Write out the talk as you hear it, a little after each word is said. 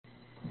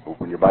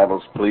Open your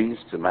Bibles, please,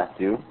 to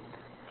Matthew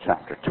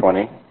chapter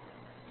 20.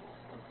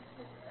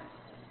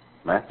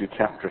 Matthew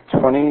chapter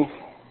 20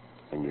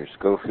 in your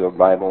Schofield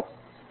Bible,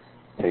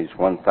 page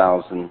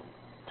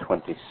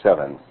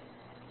 1027.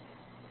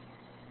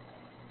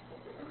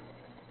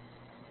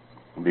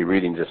 We'll be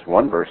reading just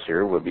one verse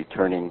here. We'll be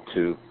turning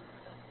to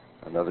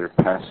another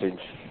passage,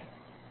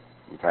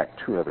 in fact,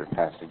 two other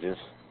passages.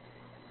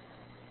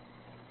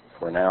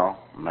 For now,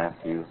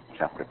 Matthew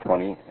chapter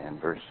 20 and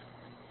verse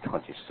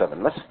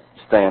 27. Let's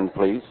stand,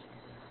 please,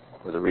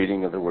 for the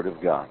reading of the Word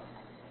of God.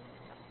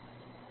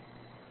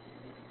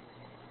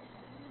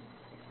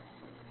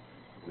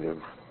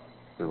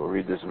 We will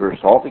read this verse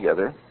all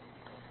together.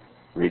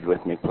 Read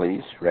with me,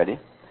 please. Ready?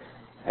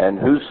 And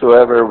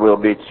whosoever will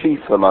be chief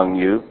among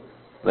you,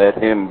 let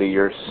him be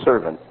your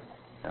servant.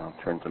 Now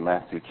turn to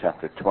Matthew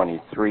chapter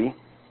 23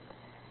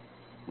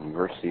 and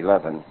verse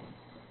 11.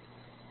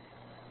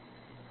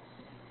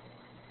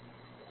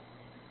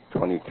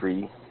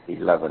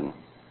 23:11.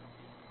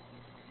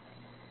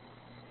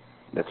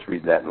 Let's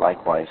read that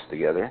likewise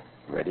together.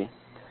 Ready?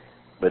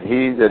 But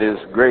he that is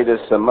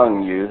greatest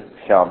among you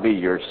shall be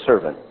your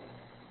servant.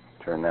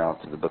 Turn now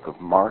to the book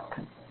of Mark,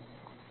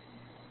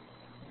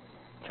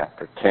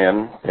 chapter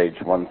 10,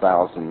 page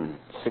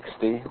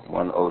 1060.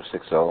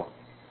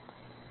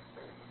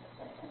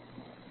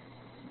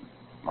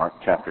 Mark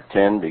chapter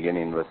 10,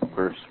 beginning with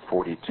verse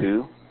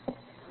 42.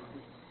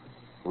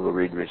 We'll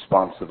read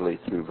responsively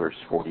through verse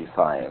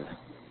 45.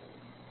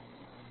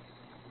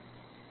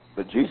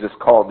 But Jesus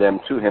called them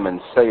to him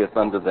and saith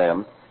unto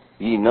them,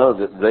 Ye know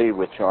that they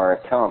which are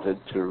accounted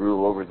to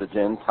rule over the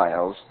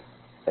Gentiles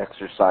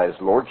exercise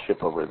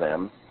lordship over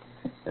them,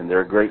 and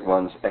their great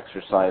ones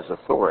exercise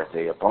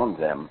authority upon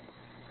them.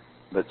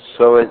 But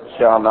so it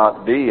shall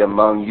not be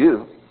among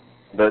you,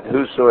 but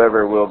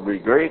whosoever will be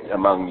great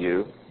among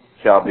you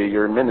shall be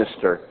your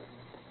minister,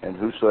 and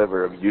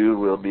whosoever of you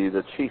will be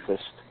the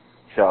chiefest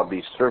shall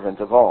be servant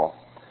of all.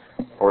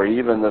 For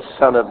even the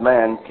Son of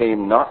Man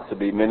came not to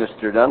be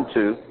ministered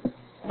unto,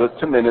 but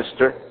to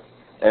minister,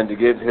 and to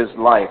give his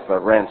life a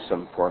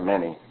ransom for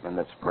many. And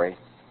let's pray.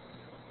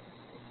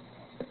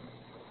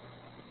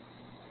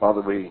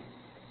 Father, we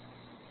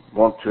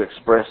want to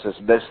express as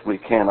best we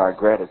can our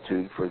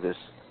gratitude for this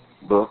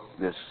book,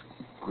 this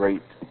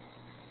great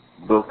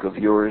book of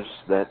yours,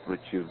 that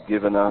which you've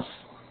given us,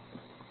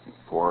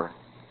 for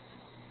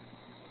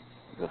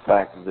the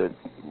fact that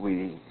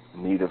we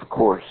need, of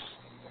course,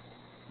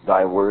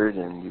 thy word,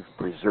 and you've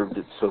preserved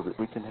it so that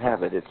we can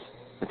have it.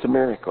 It's a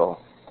miracle.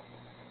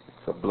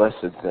 It's a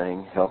blessed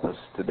thing. Help us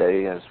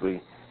today as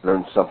we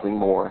learn something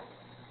more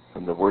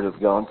from the word of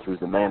God through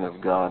the man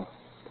of God.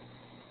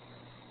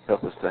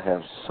 Help us to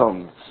have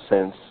some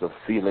sense of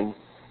feeling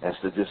as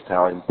to just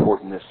how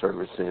important this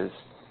service is.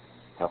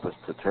 Help us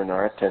to turn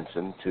our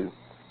attention to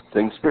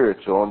things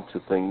spiritual and to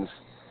things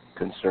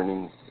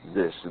concerning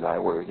this, thy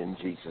word, in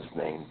Jesus'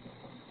 name.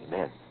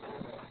 Amen.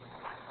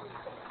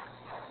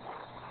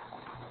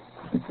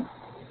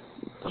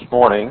 This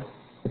morning,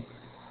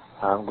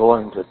 I'm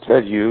going to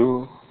tell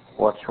you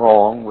what's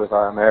wrong with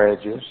our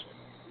marriages.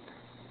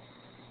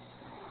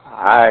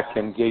 I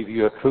can give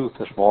you a truth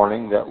this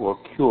morning that will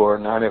cure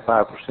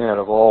 95%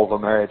 of all the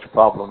marriage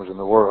problems in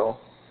the world.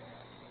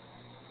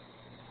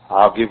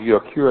 I'll give you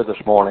a cure this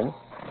morning,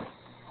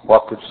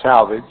 what could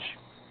salvage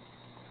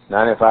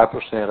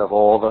 95% of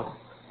all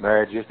the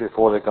marriages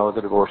before they go to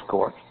the divorce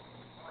court.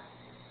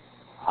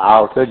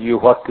 I'll tell you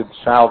what could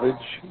salvage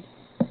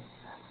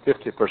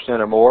 50%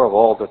 or more of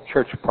all the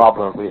church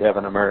problems we have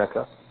in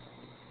America.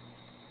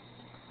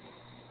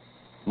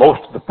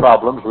 Most of the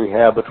problems we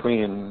have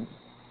between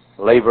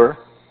labor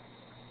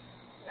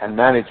and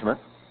management,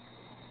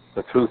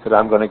 the truth that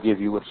I'm going to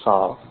give you would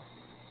solve.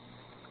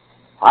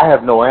 I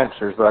have no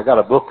answers, but I got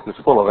a book that's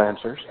full of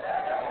answers.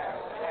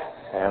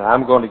 And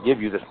I'm going to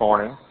give you this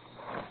morning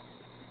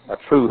a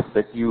truth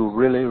that you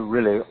really,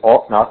 really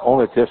ought not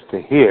only just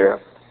to hear,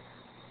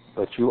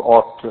 but you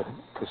ought to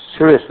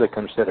seriously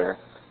consider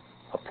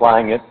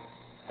applying it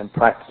and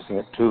practicing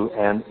it to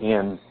and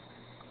in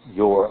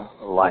your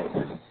life.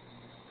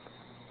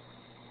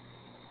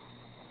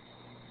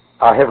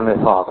 Our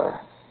Heavenly Father,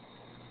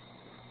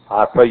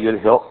 I pray you to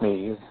help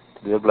me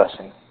to be a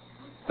blessing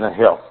and a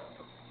help.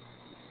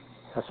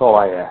 That's all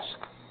I ask.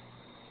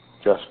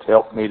 Just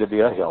help me to be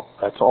a help.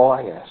 That's all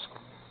I ask.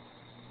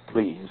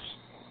 Please.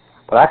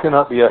 But I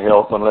cannot be a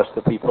help unless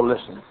the people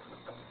listen.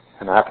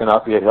 And I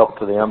cannot be a help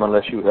to them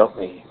unless you help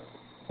me.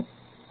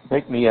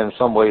 Make me in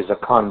some ways a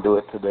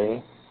conduit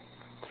today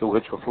through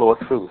which will flow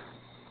a truth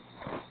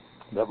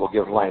that will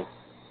give light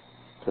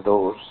to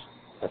those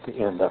at the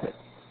end of it.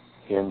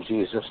 In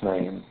Jesus'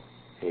 name,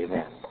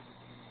 amen.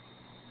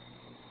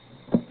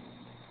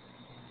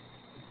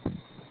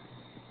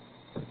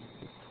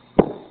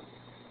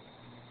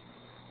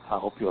 I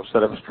hope you'll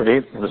sit up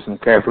straight and listen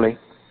carefully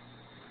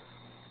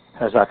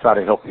as I try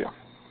to help you.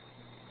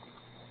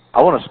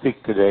 I want to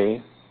speak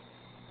today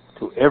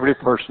to every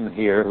person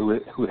here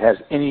who has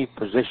any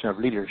position of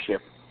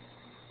leadership.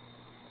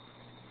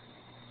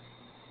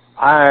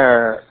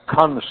 Our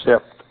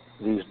concept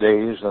these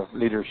days of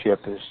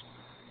leadership is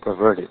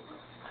perverted.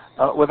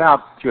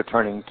 Without your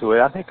turning to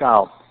it, I think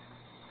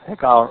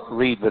I'll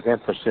read with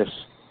emphasis,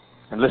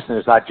 and listen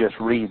as I just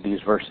read these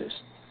verses.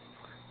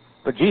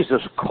 But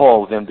Jesus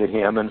called them to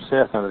him and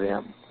saith unto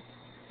them,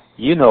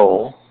 Ye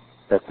know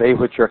that they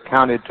which are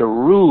counted to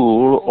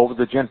rule over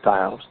the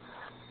Gentiles.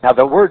 Now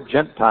the word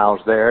Gentiles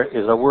there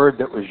is a word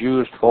that was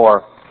used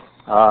for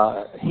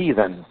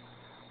heathen.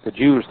 The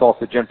Jews thought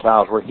the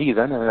Gentiles were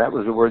heathen, and that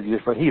was the word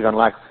used for heathen,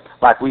 like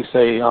we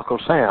say Uncle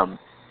Sam.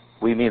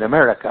 We mean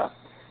America.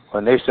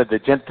 When they said the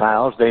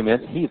Gentiles, they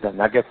meant heathen.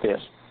 Now get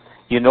this.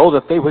 You know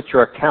that they which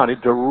are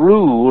accounted to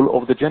rule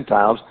over the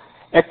Gentiles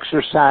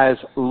exercise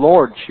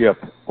lordship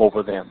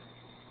over them.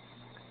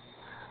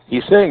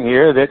 He's saying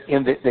here that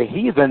in the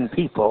heathen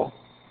people,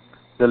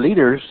 the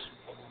leaders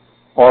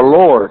are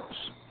lords.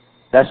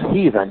 That's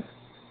heathen.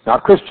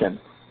 Not Christian,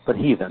 but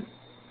heathen.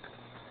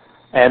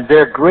 And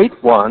their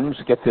great ones,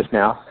 get this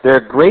now, their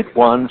great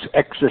ones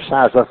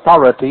exercise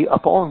authority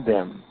upon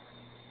them.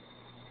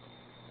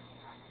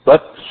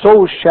 But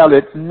so shall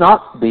it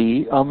not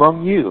be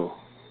among you.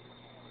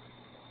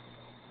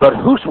 But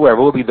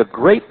whosoever will be the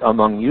great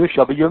among you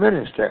shall be your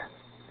minister.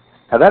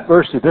 Now that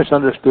verse is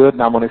misunderstood,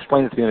 and I'm going to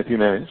explain it to you in a few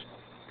minutes.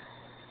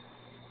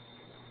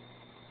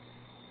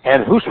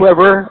 And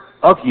whosoever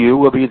of you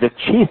will be the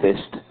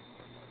chiefest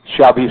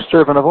shall be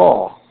servant of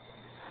all.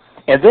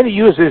 And then he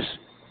uses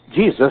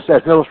Jesus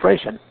as an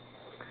illustration.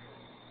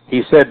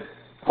 He said,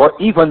 For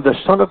even the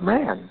Son of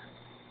Man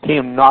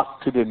came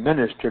not to be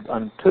ministered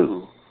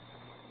unto,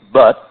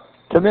 but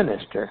to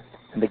minister,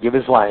 and to give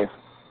his life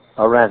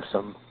a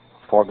ransom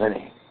for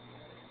many.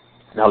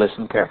 Now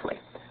listen carefully.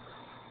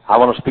 I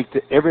want to speak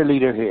to every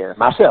leader here,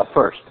 myself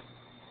first.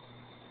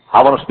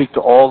 I want to speak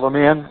to all the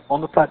men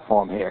on the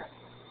platform here,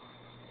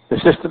 the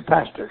assistant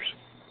pastors.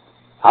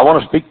 I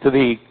want to speak to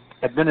the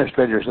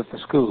administrators at the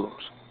schools,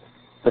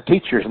 the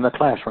teachers in the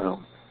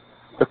classroom,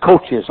 the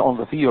coaches on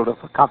the field of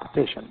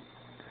competition,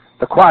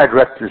 the choir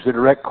directors that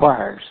direct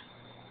choirs.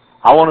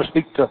 I want to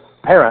speak to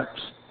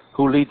parents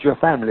who lead your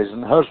families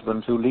and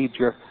husbands who lead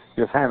your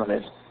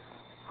families.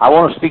 I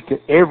want to speak to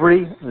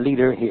every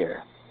leader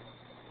here.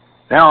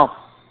 Now,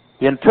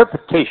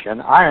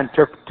 our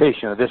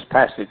interpretation of this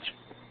passage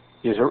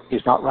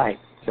is not right.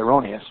 It's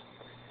erroneous.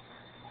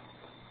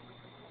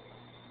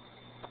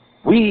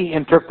 We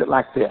interpret it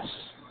like this.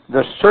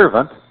 The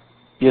servant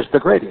is the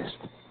greatest.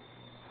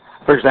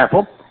 For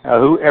example,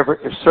 whoever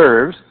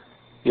serves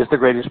is the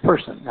greatest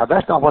person. Now,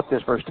 that's not what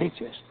this verse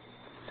teaches.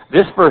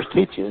 This verse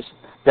teaches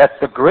that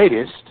the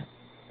greatest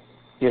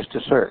is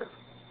to serve.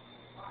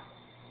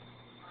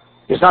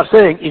 It's not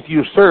saying if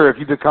you serve,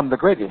 you become the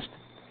greatest.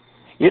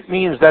 It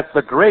means that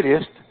the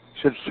greatest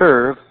should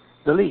serve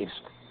the least.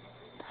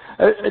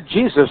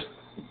 Jesus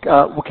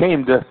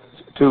came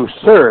to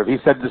serve. He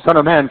said the Son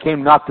of Man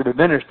came not to be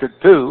ministered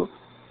to,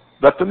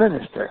 but to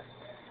minister.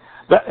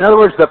 In other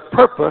words, the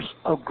purpose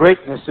of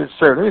greatness is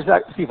serve. Let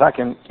me see if I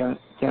can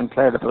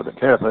clear it up a little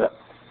bit.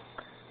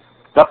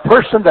 The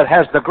person that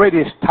has the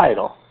greatest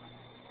title,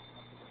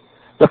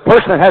 the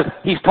person that has,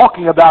 he's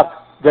talking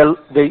about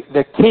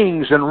the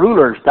kings and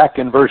rulers back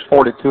in verse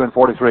 42 and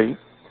 43.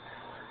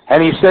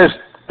 And he says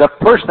the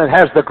person that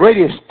has the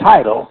greatest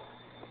title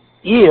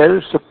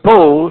is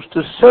supposed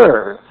to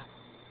serve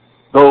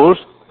those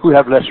who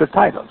have lesser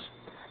titles.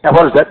 Now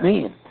what does that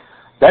mean?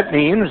 That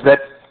means that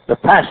the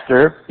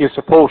pastor is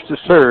supposed to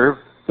serve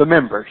the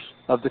members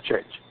of the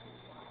church.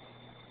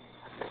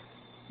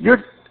 We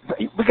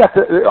got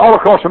all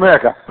across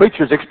America,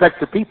 preachers expect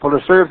the people to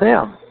serve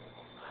them.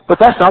 But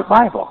that's not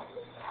Bible.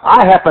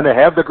 I happen to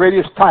have the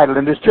greatest title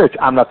in this church.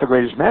 I'm not the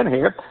greatest man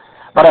here,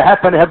 but I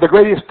happen to have the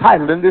greatest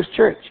title in this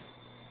church.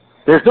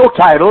 There's no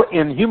title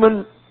in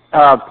human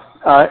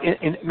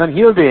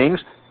human beings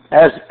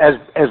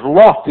as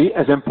lofty,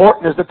 as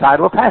important as the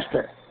title of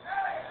pastor.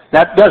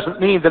 That doesn't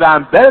mean that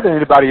I'm better than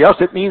anybody else.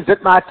 It means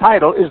that my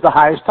title is the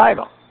highest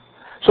title.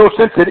 So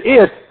since it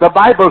is, the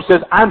Bible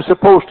says I'm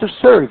supposed to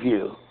serve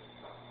you.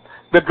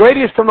 The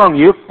greatest among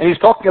you, and he's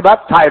talking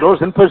about titles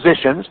and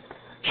positions,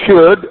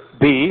 should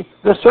be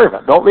the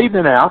servant. Don't read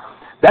me now.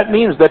 That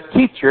means the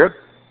teacher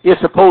is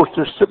supposed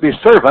to be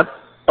servant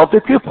of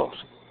the pupils.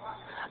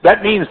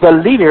 That means the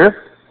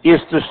leader is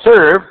to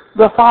serve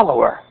the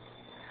follower.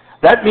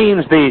 That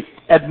means the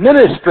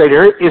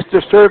administrator is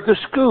to serve the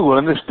school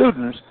and the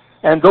students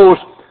and those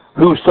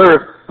who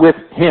serve with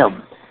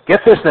him.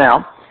 Get this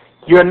now.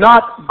 You're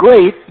not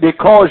great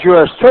because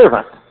you're a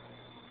servant,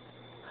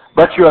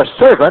 but you're a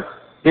servant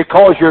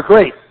because you're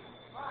great.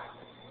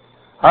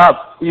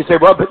 You say,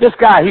 well, but this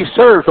guy, he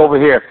serves over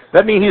here.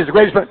 That means he's the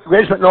greatest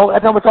man? No,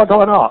 that's not what I'm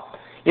talking about.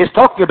 It's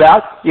talking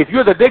about if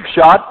you're the big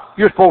shot,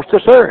 you're supposed to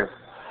serve.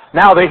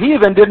 Now, the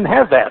heathen didn't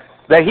have that.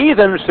 The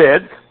heathen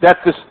said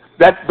that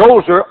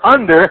those who are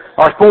under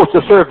are supposed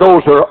to serve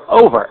those who are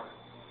over.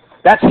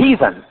 That's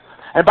heathen.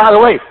 And by the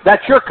way,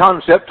 that's your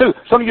concept too.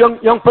 Some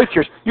young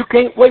preachers, you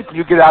can't wait till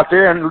you get out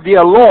there and be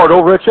a lord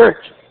over a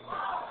church.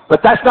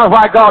 But that's not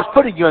why God's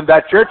putting you in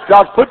that church.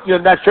 God's putting you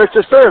in that church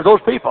to serve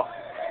those people.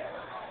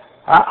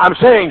 I'm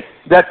saying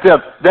that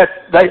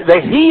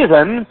the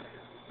heathen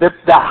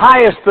the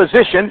highest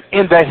position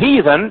in the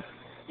heathen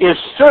is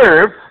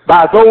served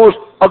by those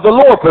of the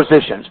lower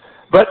positions.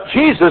 But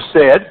Jesus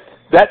said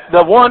that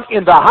the one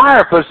in the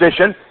higher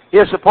position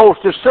is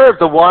supposed to serve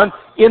the one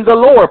in the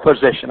lower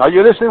position. Are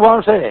you listening to what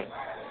I'm saying?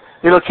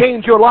 It'll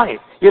change your life.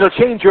 It'll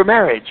change your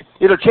marriage.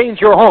 It'll change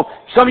your home.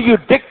 Some of you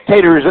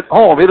dictators at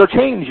home, it'll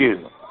change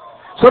you.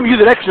 Some of you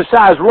that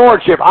exercise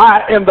lordship,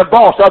 I am the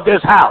boss of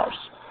this house.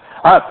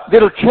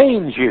 It'll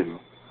change you.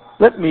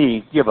 Let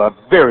me give a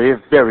very,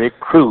 very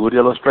crude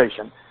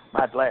illustration.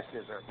 My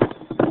glasses are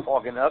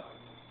fogging up.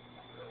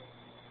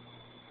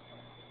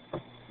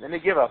 Let me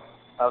give a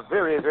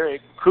very,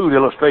 very crude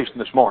illustration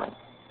this morning.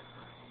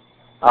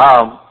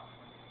 I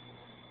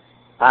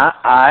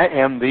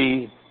am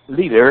the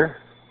leader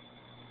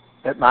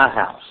at my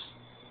house.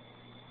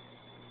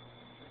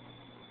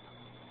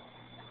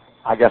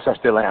 I guess I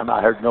still am.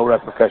 I heard no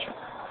repercussion.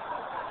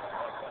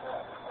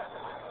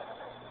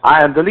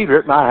 I am the leader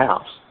at my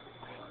house.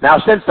 Now,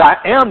 since I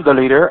am the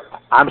leader,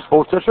 I'm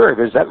supposed to serve.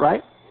 Is that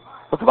right?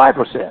 What the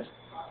Bible says.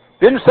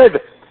 Didn't say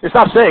that. It's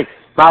not saying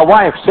my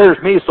wife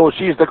serves me, so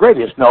she's the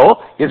greatest.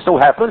 No, it so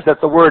happens that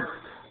the word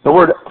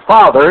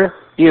father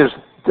is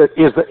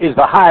the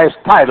highest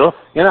title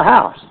in a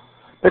house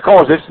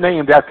because it's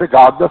named after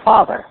God the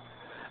Father.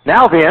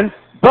 Now then,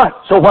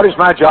 so what is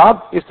my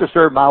job? It's to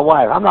serve my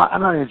wife. I'm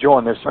not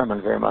enjoying this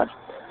sermon very much.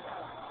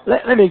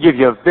 Let me give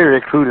you a very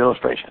crude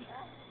illustration.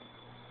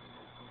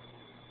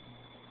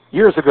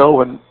 Years ago,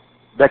 when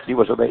Becky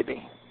was a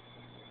baby,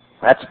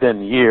 that's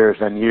been years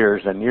and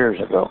years and years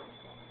ago,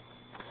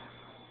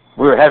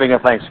 we were having a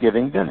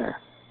Thanksgiving dinner,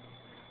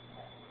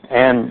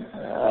 and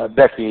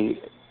Becky's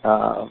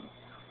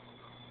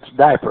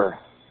diaper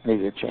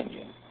needed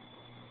changing.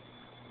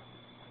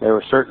 There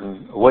were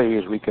certain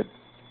ways we could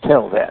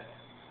tell that.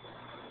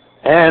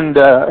 And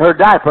her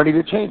diaper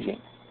needed changing.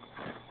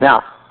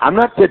 Now, I'm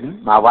not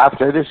kidding. My wife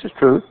said this is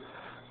true.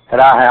 At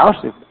our house,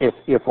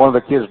 if one of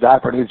the kids'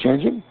 diaper needed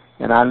changing,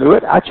 and I knew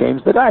it, I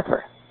changed the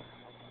diaper.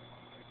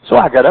 So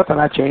I got up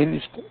and I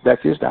changed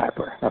Becky's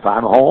diaper. If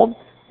I'm home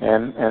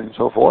and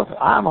so forth,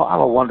 I'm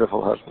a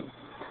wonderful husband.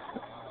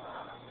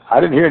 I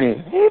didn't hear any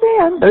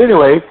amen. But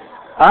anyway,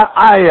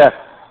 I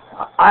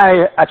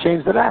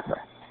changed the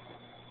diaper.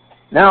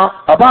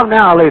 Now, about an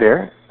hour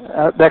later,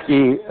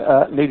 Becky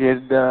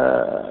needed,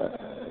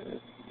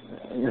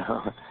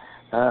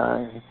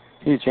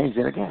 he changed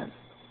it again.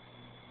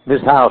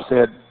 Miss Howe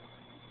said,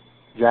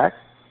 Jack,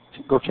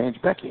 go change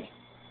Becky.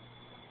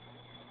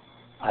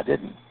 I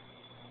didn't.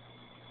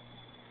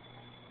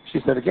 She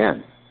said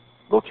again,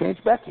 go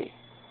change Becky.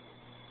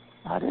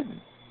 I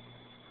didn't.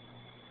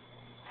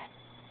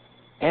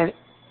 And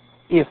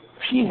if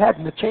she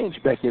hadn't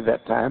changed Becky at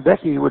that time,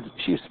 Becky's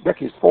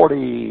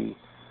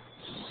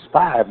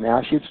 45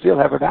 now, she'd still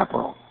have her diaper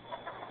on.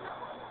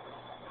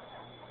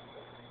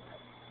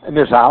 And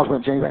Miss Howes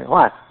wouldn't change Becky.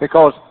 Why?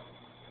 Because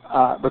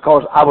I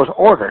was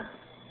ordered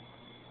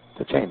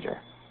to change her.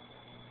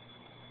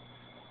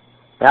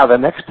 Now the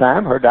next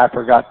time her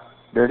diaper got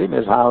dirty,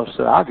 Miss Howes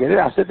said, I'll get it.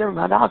 I said, never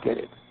mind, I'll get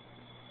it.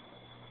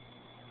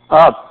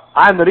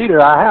 I'm the leader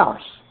of our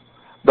house.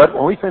 But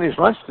when we finish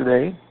lunch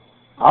today,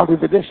 I'll do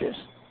the dishes.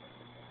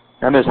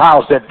 And Miss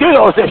Howes said, do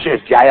those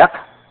dishes, Jack.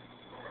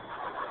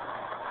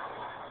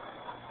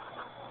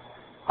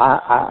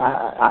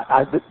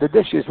 The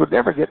dishes would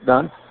never get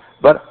done,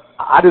 but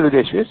I do the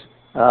dishes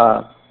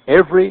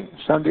every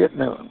Sunday at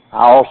noon.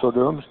 I also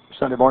do them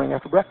Sunday morning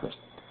after breakfast.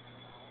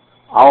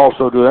 I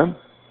also do them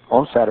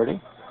on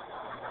Saturday,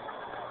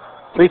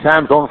 3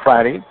 times on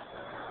Friday.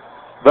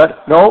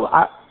 But no,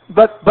 I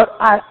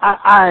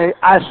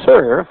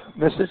serve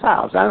Mrs.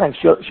 Howes. I think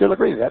she'll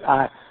agree to that.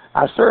 I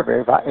serve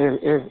her.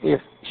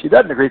 If she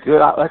doesn't agree to it,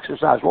 I'll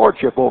exercise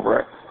lordship over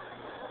her.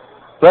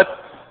 But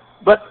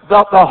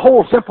the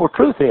whole simple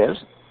truth is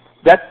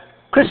that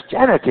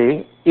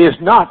Christianity is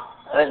not.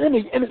 Let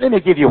me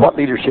give you what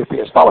leadership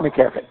is. Follow me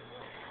carefully.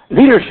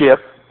 Leadership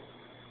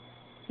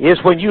is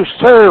when you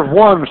serve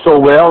one so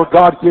well,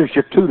 God gives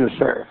you 2 to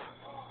serve.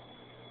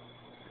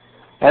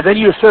 And then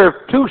you serve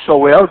 2 so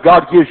well,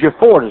 God gives you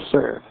 4 to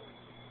serve.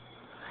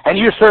 And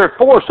you serve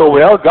 4 so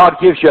well, God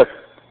gives you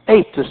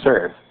 8 to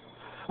serve.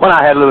 When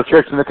I had a little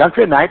church in the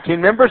country,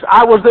 19 members,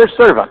 I was their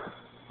servant.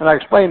 And I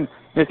explained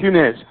in a few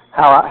minutes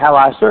how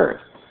I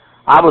served.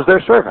 I was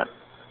their servant.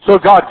 So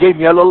God gave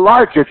me a little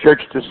larger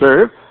church to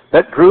serve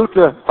that grew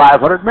to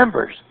 500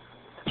 members.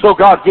 So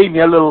God gave me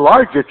a little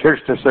larger church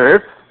to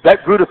serve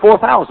that grew to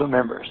 4,000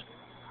 members.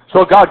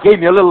 So God gave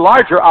me a little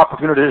larger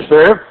opportunity to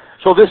serve.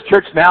 So this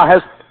church now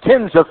has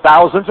tens of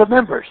thousands of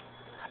members.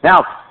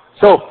 Now,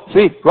 so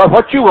see,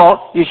 what you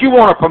want is you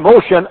want a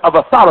promotion of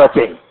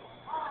authority.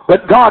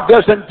 But God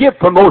doesn't give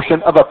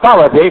promotion of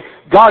authority.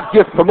 God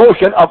gives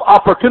promotion of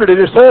opportunity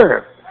to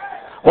serve.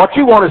 What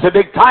you want is a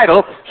big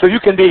title so you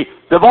can be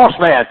the boss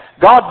man.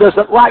 God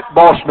doesn't like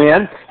boss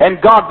men,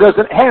 and God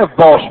doesn't have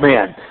boss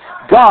men.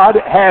 God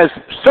has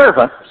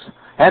servants,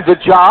 and the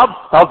job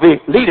of the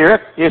leader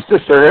is to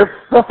serve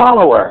the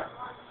follower.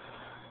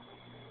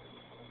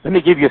 Let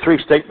me give you 3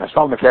 statements.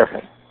 Follow me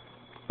carefully.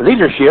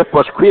 Leadership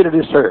was created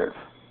to serve.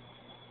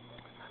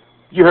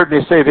 You heard me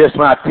say this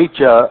when I teach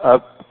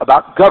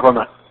about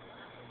government.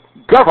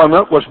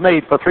 Government was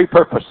made for three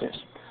purposes.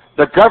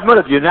 The government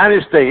of the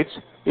United States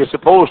is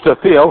supposed to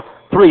fulfill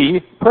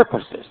three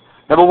purposes.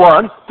 Number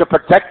one, to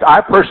protect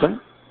our person.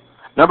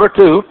 Number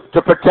two,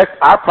 to protect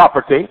our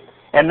property.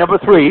 And number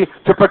three,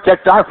 to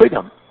protect our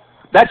freedom.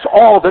 That's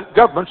all that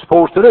government's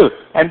supposed to do.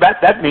 And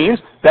that means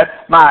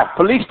that my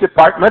police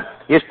department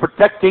is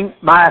protecting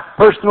my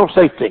personal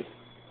safety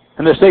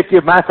and the safety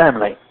of my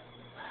family.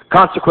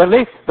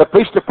 Consequently, the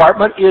police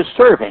department is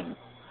serving.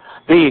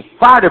 The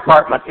fire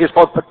department is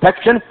for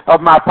protection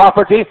of my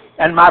property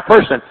and my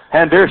person,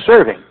 and they're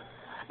serving.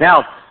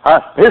 Now,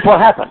 here's what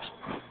happens.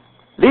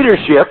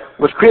 Leadership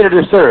was created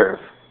to serve,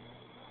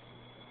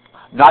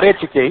 not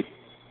educate.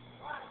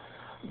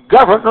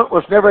 Government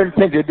was never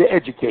intended to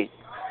educate.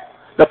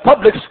 The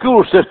public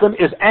school system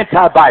is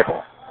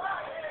anti-Bible.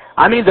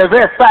 I mean, the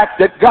very fact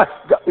that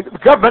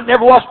government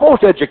never was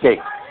supposed to educate.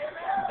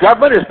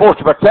 Government is supposed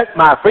to protect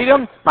my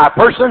freedom, my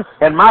person,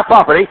 and my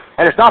property,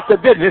 and it's not the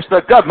business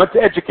of the government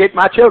to educate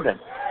my children.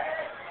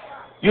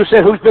 You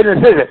say, whose business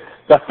is it?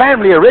 The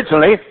family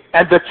originally,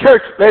 and the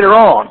church later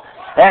on.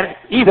 And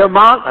either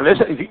mom, and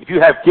listen, if you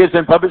have kids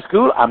in public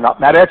school, I'm not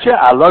mad at you,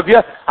 I love you,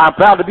 I'm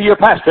proud to be your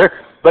pastor,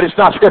 but it's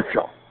not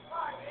scriptural.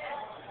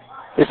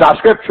 It's not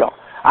scriptural.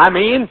 I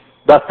mean,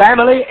 the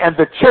family and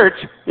the church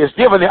is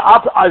given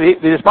the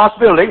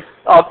responsibility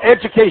of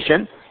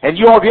education, and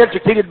you ought to be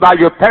educated by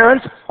your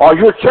parents or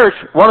your church,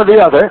 one or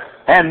the other,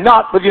 and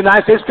not with the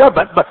United States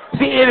government. But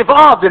see, it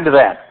evolved into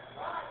that.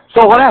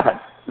 So what happened?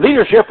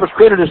 Leadership was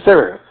created to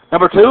serve.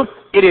 Number two,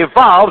 it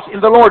evolves in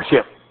the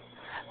lordship.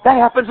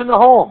 That happens in the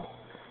home.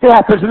 It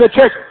happens in the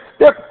church.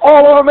 They're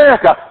all over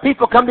America.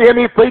 People come to hear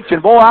me preach,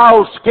 and boy,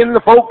 I'll skin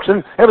the folks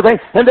and everything,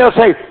 and they'll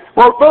say,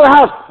 well, Brother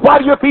House, why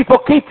do your people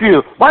keep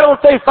you? Why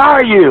don't they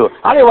fire you?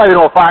 I know why they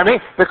don't fire me,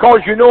 because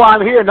you know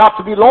I'm here not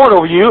to be Lord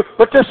over you,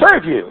 but to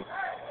serve you.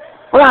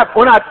 When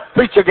I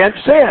preach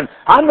against sin,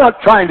 I'm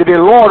not trying to be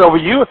Lord over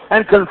you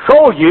and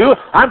control you.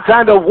 I'm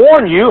trying to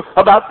warn you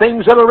about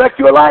things that will wreck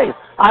your life.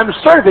 I'm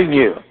serving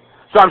you.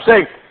 So I'm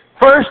saying,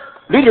 first,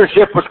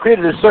 leadership was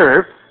created to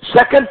serve.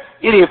 Second,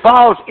 it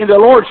evolves into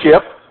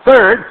lordship.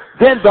 Third,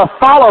 then the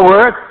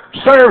follower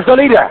serves the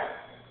leader.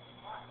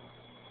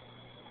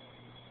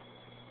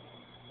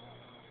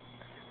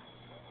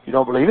 You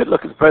don't believe it?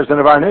 Look at the president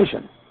of our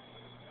nation.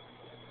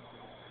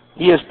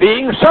 He is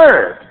being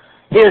served.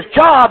 His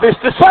job is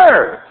to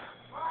serve.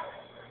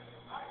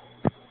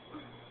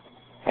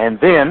 And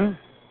then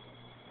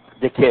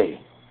decay.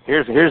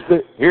 Here's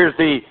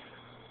the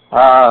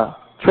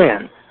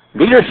trend.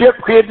 Leadership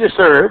created to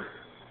serve.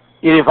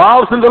 It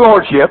evolves into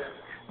lordship.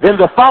 Then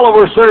the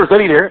follower serves the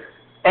leader.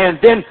 And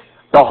then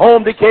the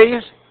home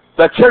decays,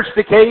 the church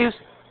decays,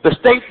 the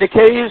state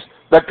decays,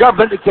 the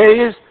government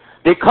decays,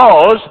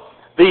 because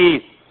the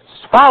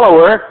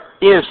follower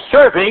is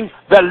serving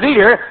the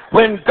leader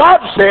when God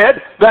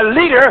said the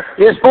leader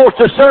is supposed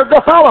to serve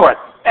the follower.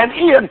 And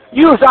Ian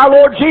used our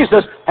Lord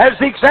Jesus as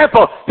the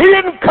example. He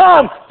didn't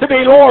come to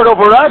be Lord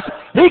over us.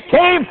 He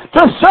came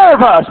to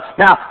serve us.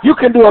 Now, you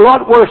can do a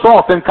lot worse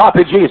off than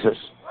copy Jesus.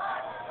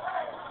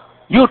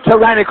 You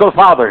tyrannical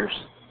fathers,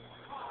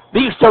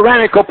 these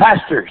tyrannical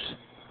pastors,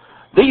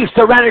 these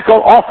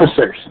tyrannical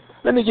officers.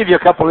 Let me give you a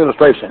couple of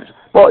illustrations.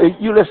 Well,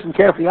 you listen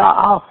carefully.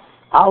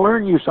 I'll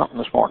learn you something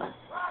this morning.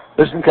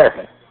 Listen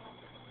carefully.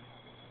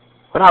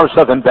 When I was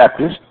Southern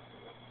Baptist,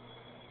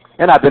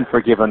 and I've been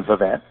forgiven for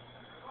that,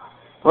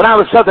 when I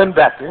was Southern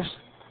Baptist,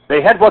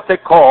 they had what they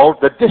called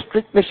the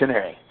district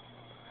missionary.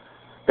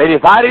 They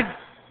divided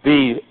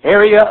the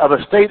area of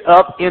a state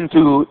up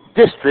into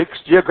districts,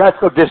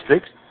 geographical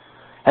districts,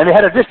 and they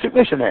had a district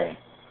missionary.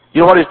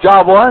 You know what his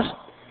job was?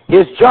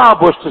 His job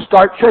was to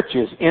start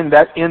churches in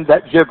that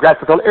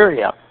geographical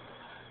area.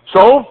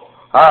 So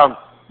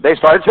they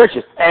started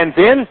churches, and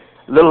then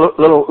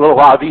little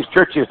while these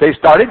churches they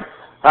started,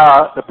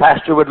 the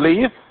pastor would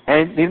leave,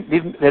 and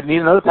they'd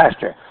need another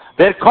pastor.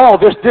 They'd call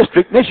this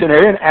district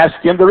missionary and ask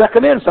him to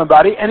recommend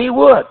somebody, and he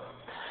would.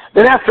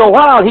 Then after a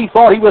while, he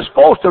thought he was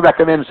supposed to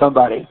recommend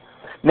somebody.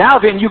 Now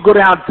then, you go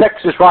down to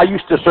Texas, where I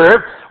used to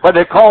serve, where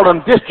they called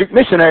them district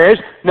missionaries.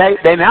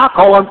 They now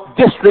call them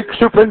district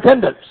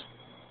superintendents.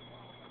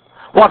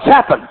 What's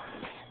happened?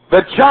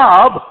 The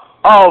job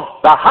of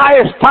the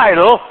highest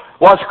title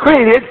was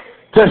created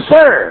to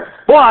serve.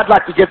 Boy, I'd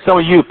like to get some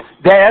of you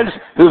dads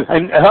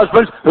and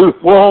husbands who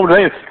go home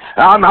today.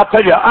 I'll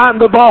tell you, I'm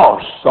the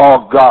boss.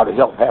 Oh, God,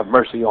 He'll have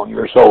mercy on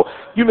your soul.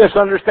 You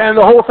misunderstand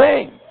the whole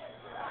thing.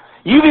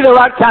 You be the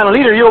right kind of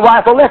leader, your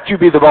wife will let you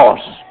be the boss.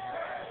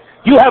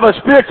 You have a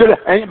spiritual,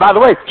 and by the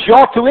way, she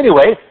ought to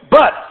anyway,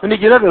 but let me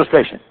give another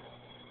illustration.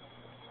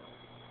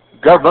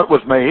 Government was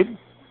made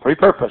for three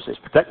purposes: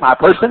 protect my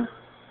person,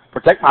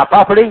 protect my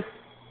property,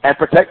 and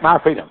protect my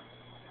freedom.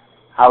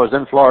 I was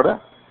in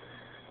Florida.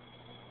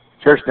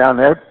 Church down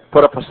there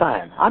put up a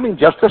sign. I mean,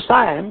 just a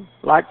sign,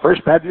 like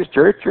First Baptist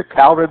Church or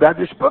Calvary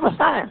Baptist, put up a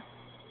sign.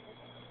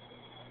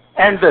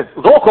 And the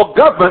local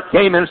government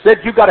came and said,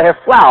 you've got to have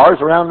flowers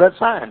around that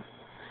sign.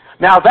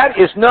 Now, that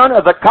is none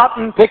of the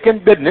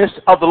cotton-picking business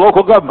of the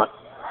local government.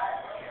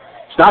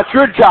 It's not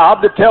your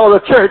job to tell the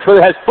church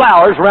whether it has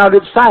flowers around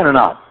its sign or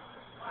not.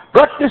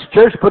 But this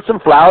church put some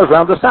flowers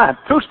around the sign.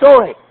 True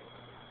story.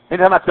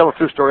 Anytime I tell a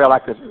true story, I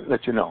like to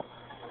let you know.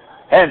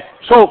 And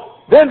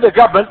so then the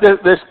government,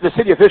 the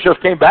city officials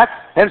came back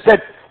and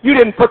said, you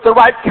didn't put the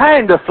right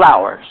kind of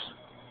flowers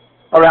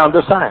around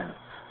the sign.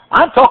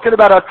 I'm talking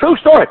about a true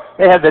story.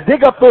 They had to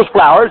dig up those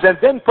flowers and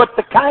then put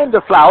the kind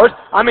of flowers.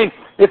 I mean,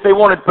 if they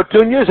wanted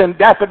petunias and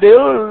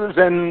daffodils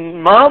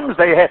and mums,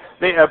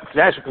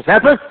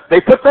 chrysanthemums, they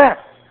put that.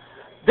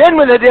 Then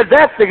when they did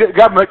that, the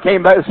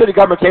city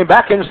government came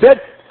back and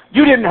said,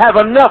 you didn't have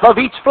enough of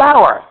each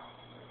flower.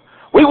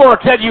 We want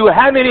to tell you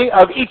how many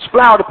of each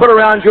flower to put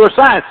around your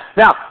sign.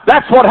 Now,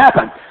 that's what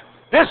happened.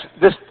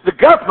 The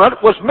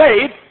government was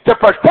made to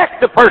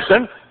protect the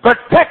person,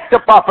 protect the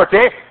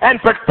property, and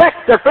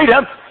protect the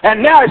freedom.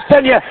 And now it's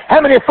telling you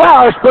how many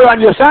flowers to put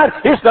on your sign.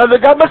 It's none of the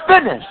government's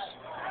business.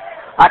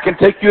 I can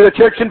take you to a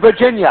church in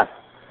Virginia.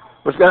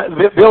 Was going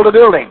to build a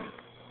building.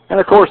 And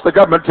of course, the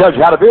government tells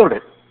you how to build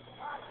it.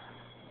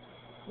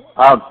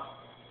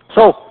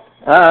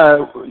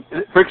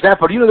 For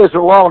example, do you know there's a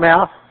law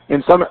now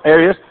in some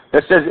areas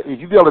that says if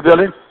you build a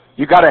building,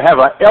 you got to have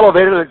an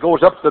elevator that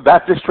goes up to the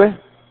baptistry?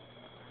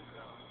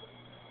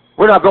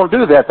 We're not going to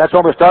do that. That's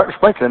why we're starting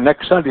sprinkling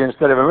next Sunday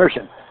instead of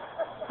immersion.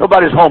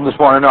 Nobody's home this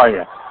morning, are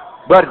you?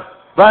 But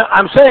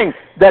I'm saying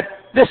that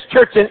this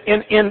church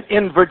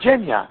in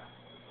Virginia,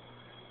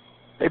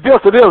 they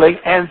built the building,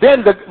 and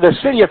then the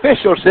city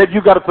officials said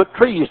you got to put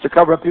trees to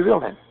cover up your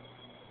building.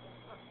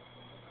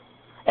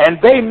 And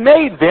they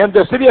made them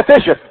the city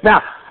officials.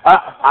 Now,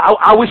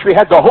 I wish we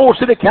had the whole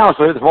city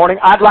council here this morning.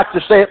 I'd like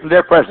to say it in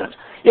their presence.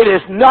 It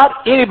is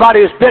not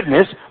anybody's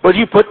business whether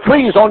you put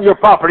trees on your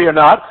property or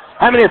not,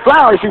 how many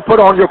flowers you put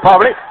on your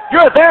property.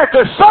 You're there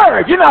to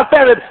serve. You're not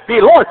there to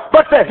be Lord.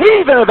 But the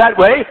heathen are that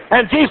way.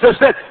 And Jesus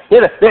said,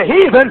 the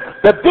heathen,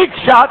 the big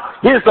shot,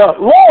 is the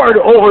Lord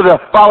over the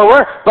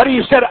follower. But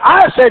he said,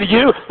 I say to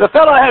you, the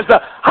fellow has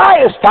the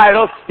highest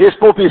title. He is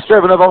supposed to be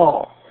servant of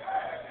all.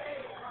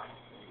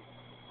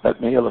 Let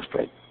me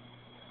illustrate.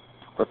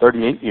 For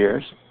 38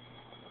 years,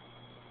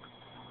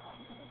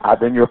 I've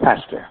been your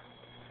pastor.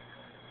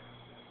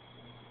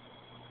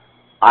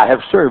 I have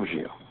served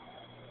you.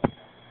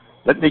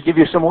 Let me give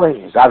you some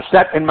ways. I've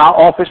sat in my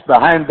office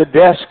behind the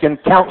desk and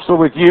counseled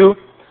with you,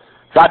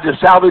 tried to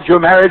salvage your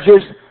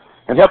marriages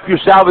and help you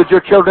salvage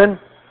your children,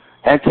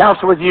 and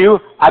counsel with you.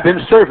 I've been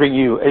serving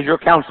you as your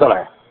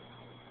counselor.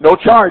 No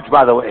charge,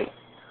 by the way.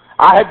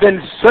 I have been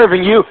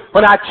serving you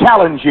when I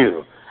challenge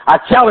you. I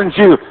challenge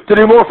you to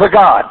do more for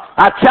God.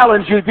 I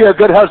challenge you to be a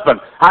good husband.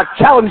 I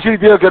challenge you to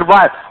be a good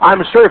wife.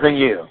 I'm serving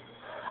you.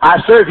 I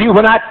serve you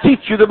when I teach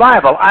you the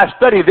Bible. I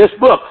study this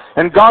book,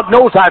 and God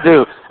knows I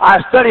do. I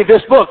study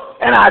this book,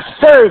 and I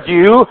serve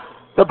you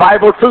the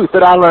Bible truth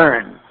that I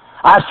learned.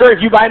 I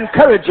serve you by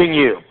encouraging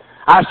you.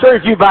 I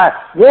serve you by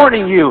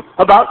warning you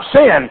about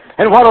sin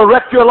and what will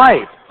wreck your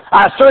life.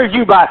 I serve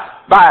you by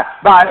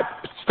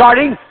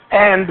starting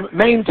and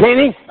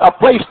maintaining a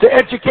place to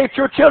educate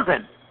your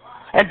children,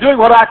 and doing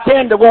what I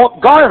can to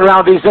walk guard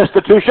around these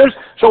institutions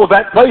so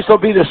that place will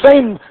be the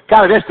same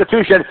kind of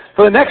institution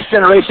for the next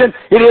generation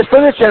it is for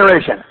this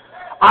generation.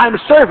 I'm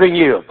serving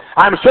you.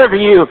 I'm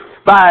serving you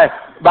by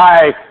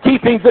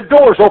keeping the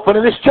doors open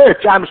in this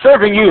church. I'm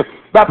serving you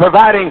by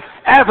providing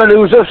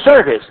avenues of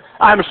service.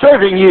 I'm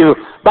serving you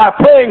by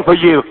praying for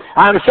you.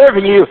 I'm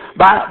serving you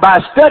by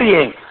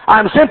studying.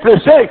 I'm simply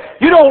saying,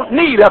 you don't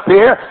need up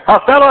here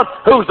a fellow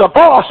who's the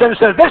boss and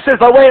says, this is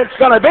the way it's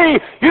going to be.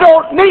 You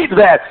don't need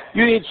that.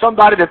 You need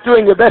somebody that's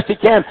doing the best he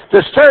can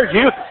to serve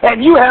you,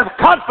 and you have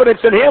confidence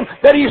in him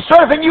that he's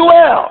serving you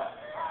well.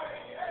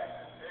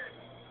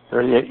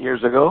 38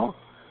 years ago,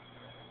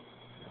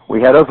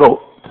 we had a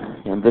vote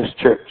in this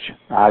church.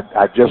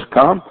 I'd just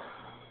come.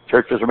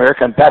 Church's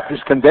American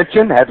Baptist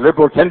Convention had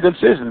liberal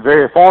tendencies and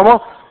very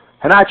formal,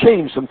 and I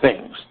changed some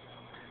things.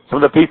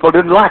 Some of the people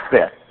didn't like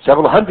that.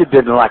 Several hundred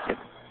didn't like it.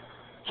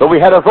 So we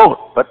had a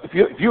vote. But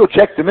if you'll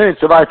check the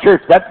minutes of our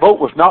church, that vote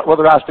was not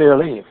whether I stay or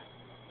leave.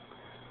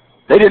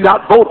 They did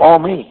not vote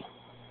on me.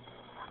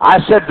 I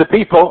said to the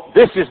people,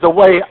 this is the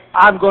way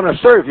I'm going to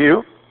serve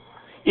you.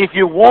 If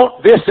you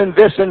want this and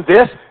this and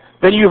this,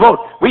 then you vote.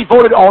 We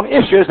voted on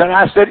issues, and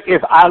I said,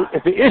 if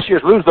the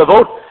issues lose the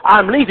vote,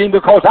 I'm leaving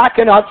because I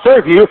cannot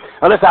serve you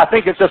unless I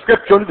think it's a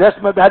scriptural New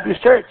Testament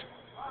Baptist church.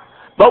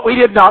 But we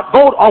did not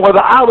vote on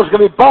whether I was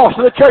going to be boss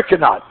of the church or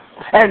not.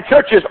 And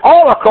churches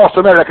all across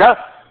America,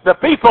 the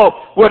people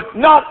would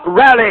not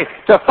rally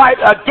to fight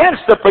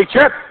against the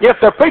preacher. If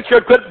the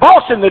preacher could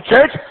boss in the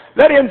church,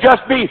 let him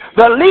just be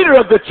the leader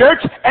of the church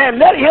and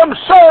let him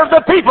serve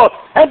the people.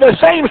 And the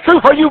same is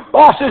true for you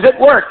bosses at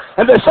work.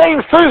 And the same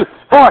is true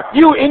for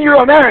you in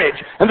your marriage.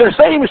 And the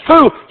same is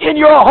true in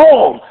your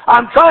home.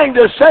 I'm trying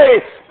to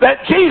say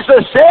that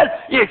Jesus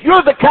said, if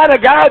you're the kind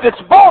of guy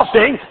that's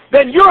bossing,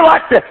 then you're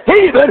like the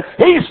heathen.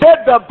 He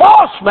said the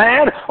boss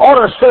man ought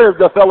to serve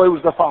the fellow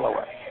who's the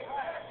follower.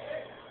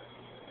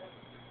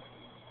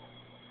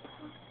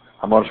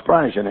 I'm going to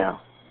surprise you now.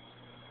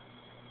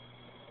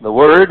 The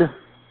word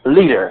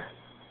leader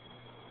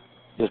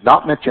is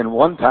not mentioned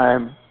one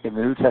time in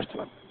the New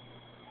Testament.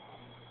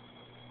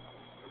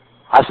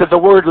 I said the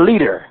word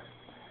leader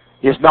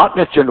is not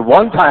mentioned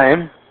one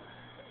time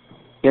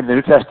in the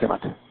New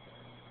Testament.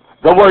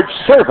 The word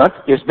servant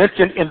is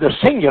mentioned in the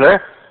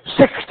singular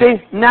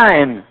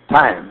 69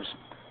 times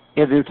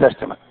in the New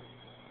Testament.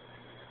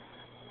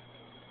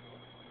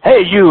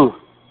 Hey, you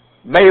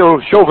male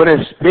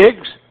chauvinist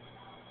pigs.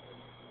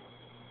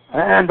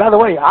 And by the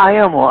way, I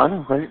am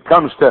one when it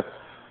comes to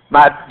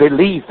my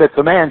belief that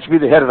the man should be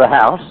the head of the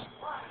house,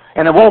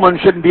 and the woman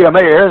shouldn't be a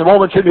mayor, and the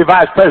woman shouldn't be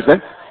vice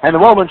president, and the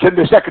woman shouldn't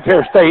be secretary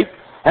of state,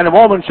 and the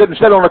woman shouldn't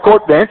sit on a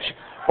court bench.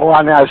 Oh,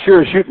 I now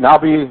sure as shooting, I'll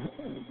be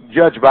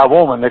judged by a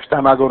woman next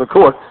time I go to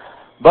court.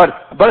 But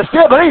I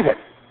still believe it.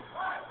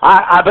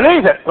 I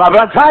believe it. But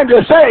I'm trying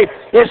to say,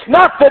 it's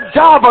not the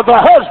job of the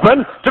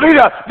husband to be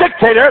the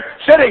dictator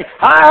sitting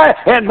high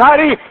and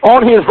mighty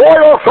on his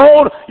royal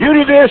throne. You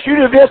do this, you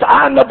do this,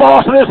 I'm the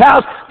boss of this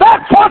house.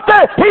 That's what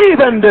the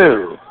heathen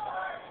do.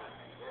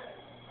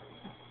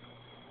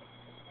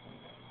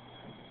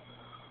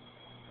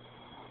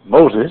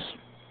 Moses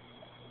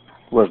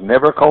was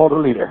never called a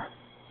leader,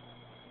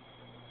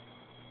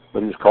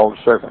 but he was called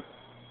a servant.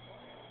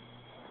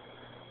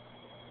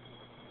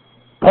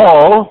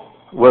 Paul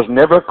was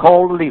never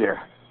called a leader,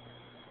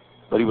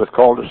 but he was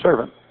called a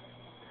servant.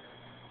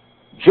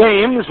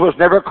 James was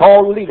never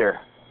called a leader,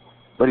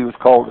 but he was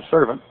called a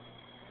servant.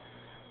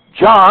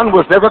 John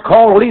was never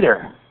called a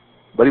leader,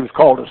 but he was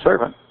called a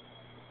servant.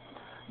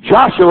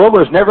 Joshua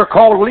was never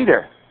called a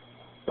leader,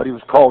 but he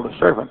was called a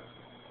servant.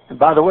 And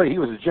by the way, he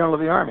was a general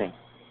of the army.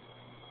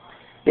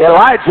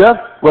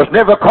 Elijah was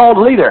never called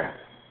a leader,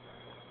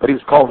 but he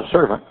was called a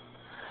servant.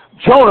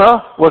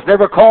 Jonah was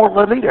never called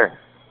a leader,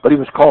 but he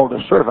was called a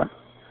servant.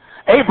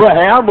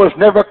 Abraham was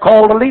never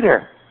called a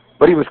leader,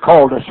 but he was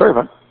called a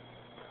servant.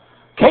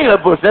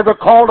 Caleb was never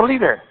called a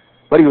leader,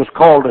 but he was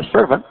called a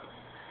servant.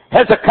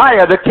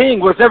 Hezekiah the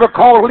king was never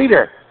called a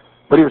leader,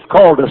 but he was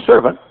called a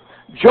servant.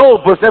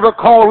 Job was never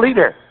called a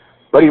leader,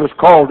 but he was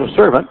called a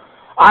servant.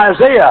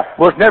 Isaiah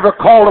was never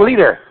called a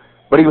leader,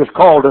 but he was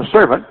called a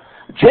servant.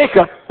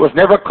 Jacob was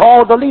never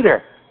called a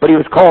leader, but he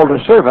was called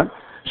a servant.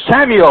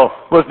 Samuel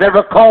was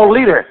never called a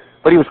leader,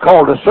 but he was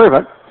called a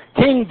servant.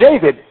 King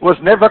David was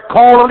never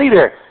called a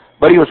leader,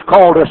 but he was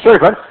called a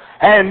servant.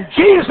 And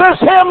Jesus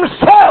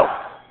himself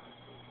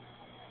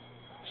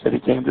said he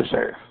came to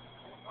serve.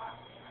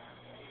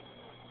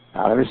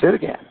 Now let me say it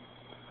again.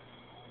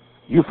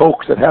 You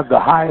folks that have the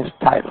highest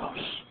titles,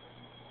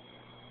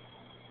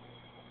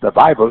 the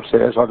Bible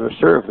says are to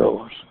serve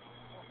those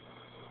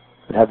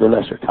that have the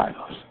lesser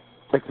titles.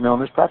 Take them on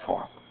this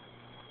platform.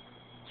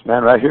 This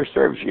man right here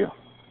serves you.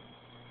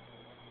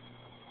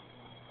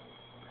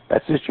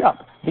 That's his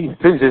job. He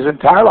spends his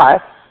entire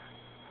life.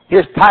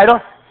 His title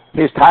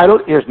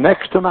is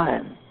next to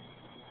mine.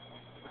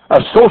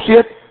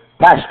 Associate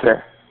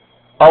pastor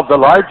of the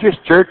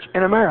largest church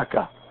in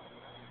America.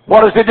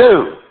 What does he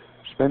do?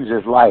 Spends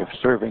his life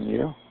serving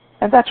you.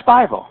 And that's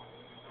Bible.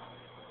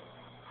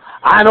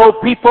 I know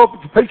people,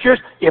 preachers,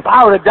 if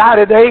I were to die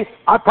today,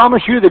 I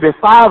promise you there'd be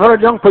 500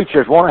 young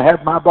preachers want to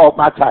have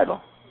my title.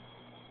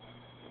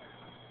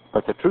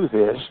 But the truth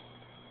is,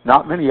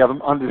 not many of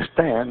them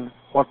understand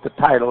what the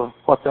title,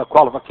 what the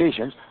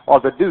qualifications, or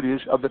the duties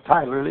of the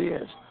title really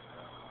is.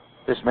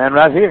 This man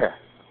right here,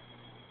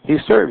 he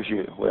serves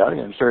you. Well, he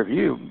doesn't serve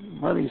you.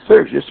 Well, he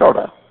serves you, sort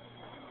of.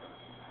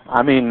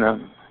 I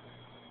mean,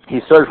 he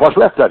serves what's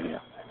left of you.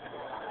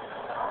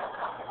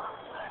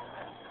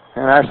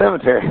 In our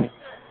cemetery.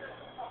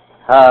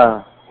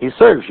 He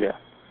serves you.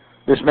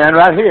 This man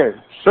right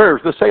here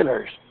serves the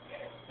sailors.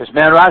 This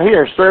man right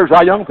here serves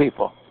our young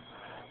people.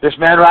 This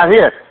man right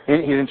here,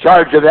 he's in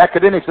charge of the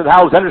academics at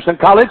Howells Henderson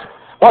College.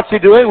 What's he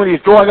doing when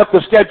he's drawing up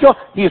the schedule?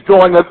 He's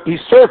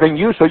serving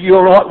you so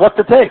you'll know what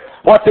to take.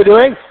 What's he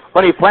doing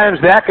when he plans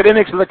the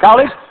academics of the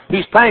college?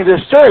 He's planning to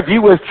serve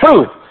you with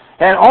truth.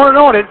 And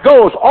on it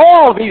goes.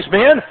 All these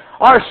men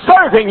are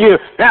serving you.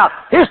 Now,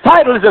 his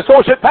title is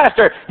associate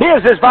pastor.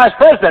 Here's his vice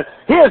president.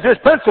 Here's his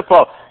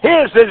principal.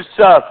 Here's his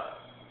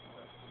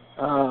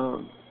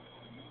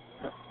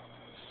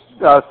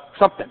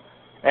something,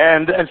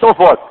 and so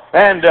forth.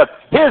 And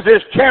here's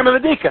his chairman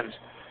of the deacons.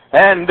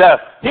 And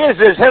here's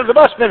his head of the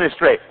bus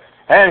ministry.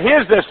 And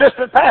here's the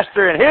assistant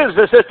pastor. And here's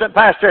the assistant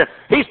pastor.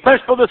 He's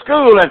principal of the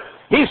school. And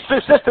he's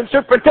assistant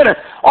superintendent.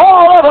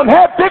 All of them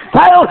have big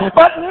titles,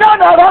 but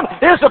none of them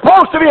is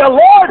supposed to be a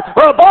lord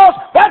or a boss.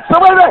 That's the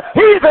way the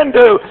heathen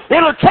do.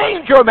 It'll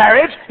change your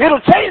marriage.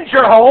 It'll change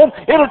your home.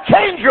 It'll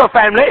change your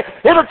family.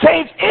 It'll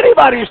change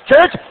anybody's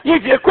church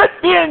if you quit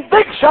being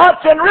big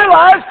shots and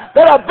realize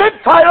that a big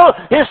title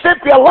is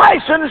simply a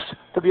license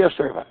to be a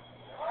servant.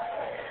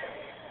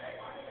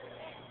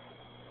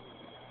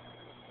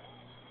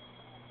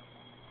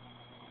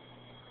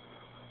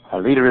 A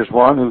leader is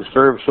one who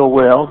serves so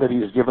well that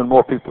he's given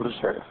more people to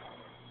serve.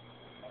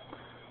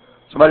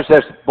 Somebody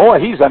says, boy,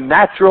 he's a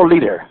natural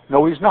leader.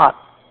 No, he's not.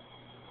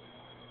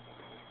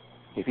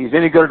 If he's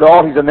any good at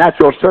all, he's a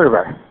natural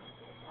server.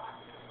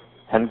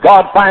 And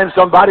God finds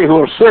somebody who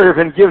will serve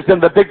and gives them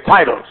the big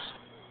titles.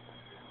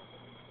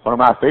 One of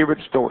my favorite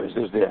stories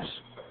is this.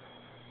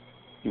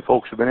 You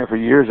folks have been here for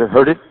years have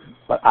heard it,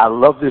 but I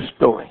love this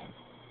story.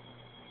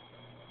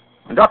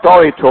 When Dr.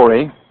 R.A.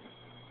 Torrey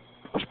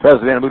was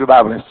president of Moody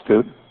Bible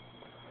Institute,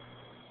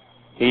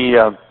 he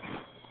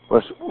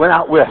went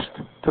out west,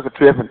 took a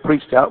trip and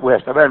preached out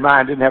west. Now bear in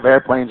mind, didn't have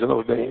airplanes in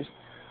those days.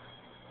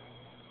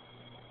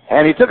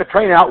 And he took a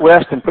train out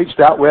west and preached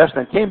out west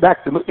and came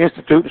back to the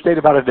Institute and stayed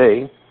about a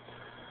day.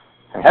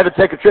 And had to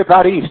take a trip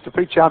out east to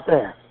preach out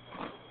there.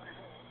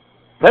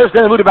 President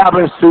of the Moody Bible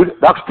Institute,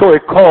 Dr. Torrey,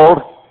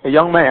 called a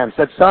young man,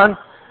 said, "Son,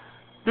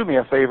 do me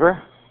a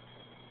favor.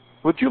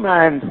 Would you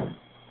mind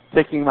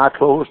taking my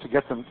clothes to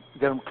get them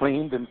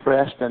cleaned and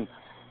pressed, and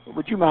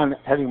would you mind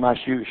having my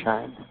shoes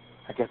shined?"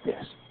 I get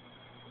this.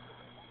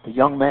 The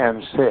young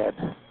man said,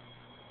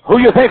 "Who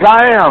you think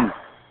I am?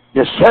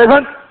 Your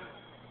servant?"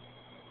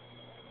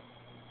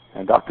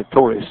 And Dr.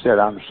 Torrey said,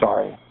 "I'm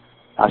sorry.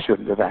 I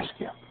shouldn't have asked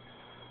you."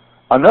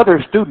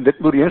 Another student at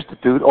Moody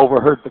Institute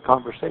overheard the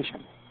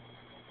conversation.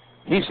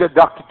 He said,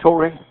 "Dr.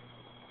 Torrey,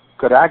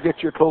 could I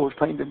get your clothes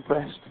cleaned and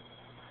pressed?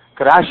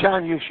 Could I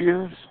shine your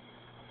shoes?"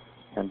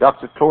 And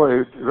Dr.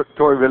 Torrey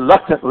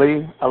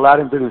reluctantly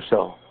allowed him to do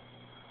so.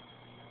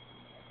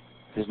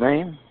 His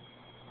name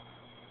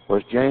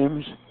was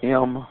James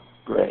M.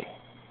 Gray.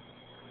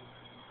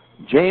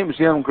 James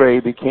M. Gray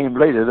became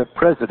later the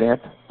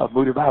president of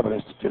Moody Bible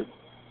Institute.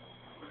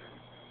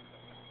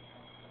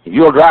 If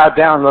you'll drive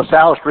down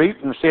LaSalle Street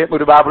and see at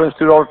Moody Bible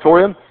Institute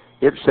Auditorium,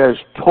 it says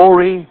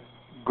Torrey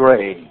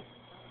Gray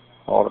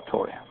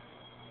Auditorium.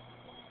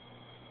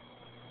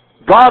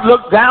 God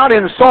looked down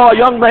and saw a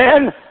young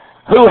man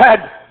who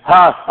had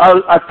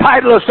a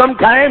title of some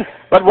kind,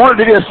 but wanted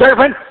to be a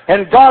servant,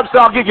 and God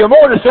said, "I'll give you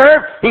more to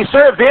serve." He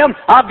served him.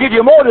 "I'll give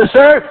you more to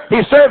serve."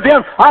 He served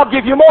him. "I'll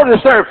give you more to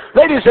serve."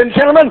 Ladies and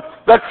gentlemen,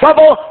 the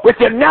trouble with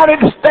the United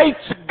States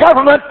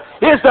government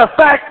is the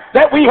fact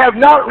that we have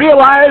not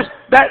realized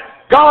that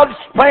God's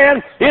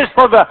plan is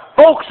for the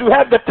folks who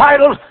have the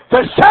titles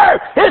to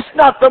serve. It's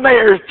not the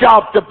mayor's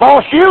job to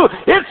boss you.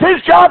 It's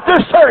his job to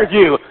serve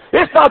you.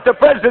 It's not the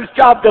president's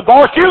job to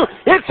boss you.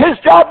 It's his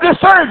job to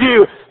serve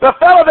you. The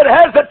fellow that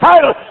has the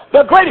title,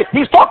 the greatest,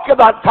 he's talking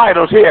about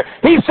titles here.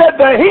 He said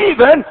the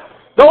heathen,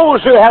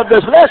 those who have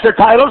the lesser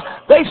titles,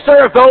 they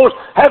serve those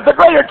who have the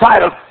greater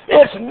titles.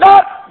 It's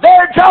not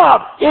their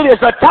job. It is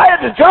the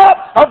job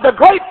of the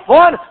great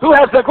one who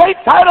has the great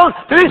titles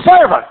to be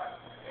servant.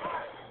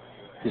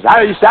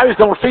 I just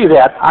don't see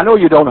that. I know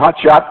you don't,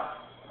 hotshot.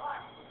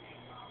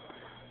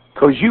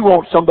 Because you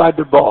want somebody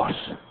to boss.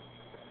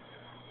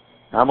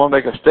 I'm going to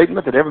make a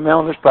statement that every man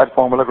on this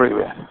platform will agree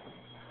with.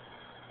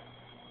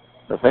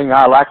 The thing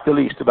I like the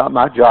least about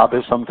my job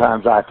is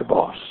sometimes I have to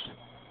boss.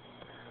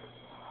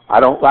 I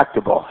don't like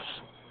to boss.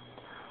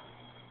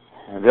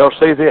 And they'll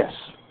say this: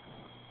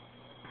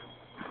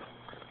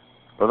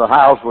 Brother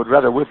Hiles would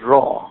rather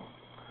withdraw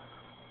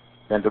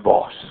than to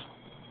boss.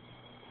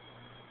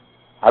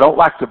 I don't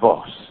like the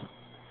boss.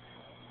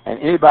 And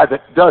anybody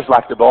that does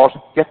like the boss,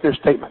 get this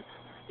statement.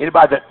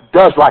 Anybody that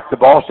does like the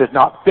boss is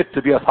not fit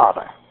to be a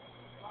father.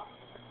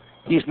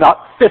 He's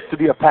not fit to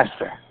be a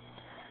pastor.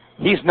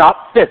 He's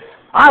not fit.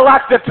 I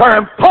like the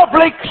term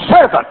public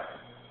servant.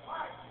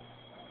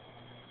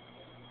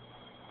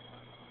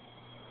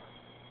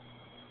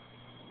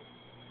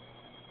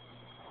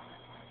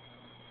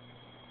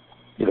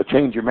 It'll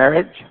change your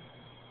marriage.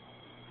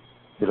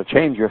 It'll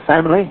change your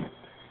family.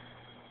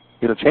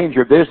 It'll change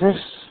your business.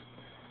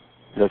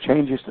 It'll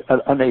change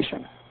a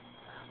nation.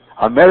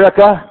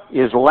 America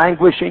is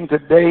languishing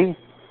today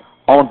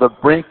on the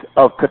brink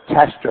of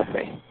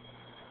catastrophe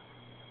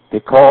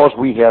because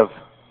we have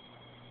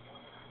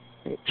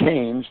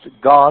changed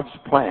God's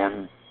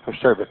plan for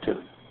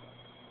servitude.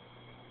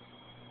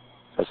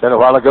 As I said a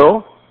while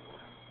ago,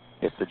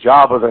 it's the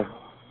job of the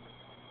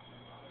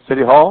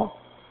City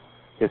Hall,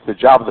 it's the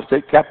job of the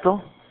state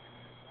capitol,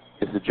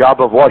 it's the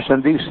job of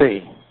Washington,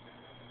 D.C.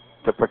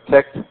 to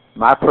protect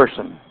my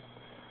person,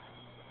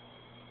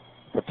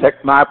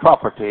 protect my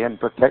property, and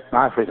protect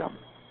my freedom.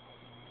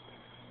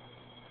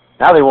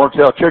 Now they want to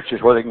tell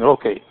churches where they can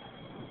locate.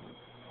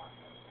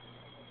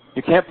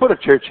 You can't put a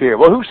church here.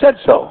 Well, who said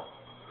so?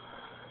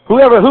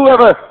 Whoever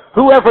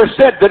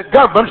said that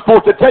government's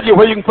supposed to tell you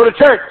where you can put a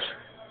church?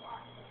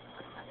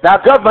 Now,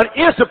 government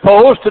is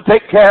supposed to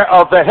take care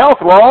of the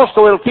health laws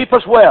so it'll keep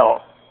us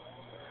well.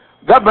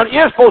 Government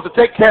is supposed to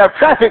take care of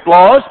traffic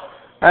laws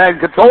and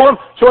control them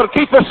so it'll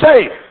keep us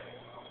safe.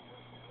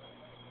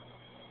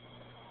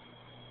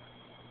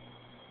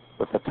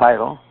 With the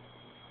title,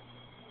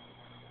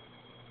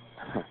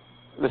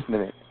 listen to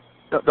me,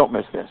 don't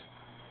miss this.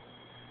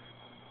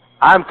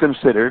 I'm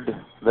considered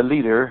the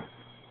leader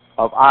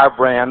of our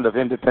brand of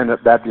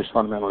independent Baptist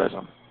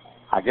fundamentalism.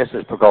 I guess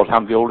it's because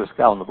I'm the oldest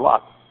guy on the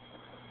block.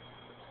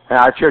 And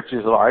our church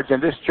is large,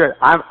 and this church,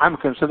 I'm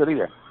considered the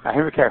leader. Now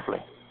hear me carefully.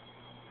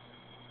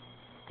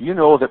 Do you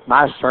know that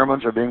my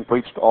sermons are being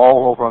preached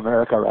all over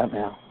America right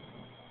now?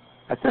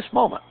 At this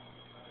moment.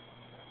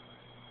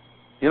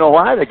 You know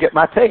why? They get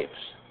my tapes.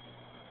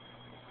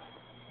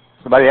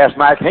 Somebody asked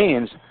Mike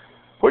Haynes,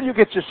 where do you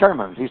get your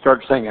sermons? He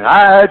started singing,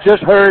 I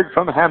just heard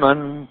from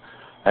Hammond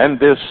And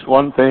this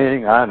one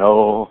thing I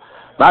know,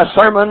 my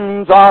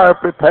sermons are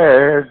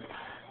prepared.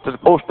 To the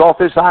post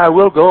office I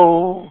will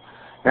go.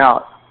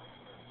 Now,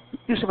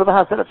 you say, Brother,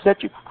 how does that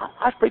upset you?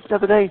 I preached the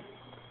other day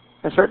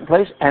in a certain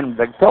place, and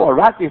the fellow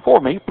right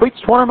before me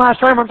preached one of my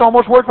sermons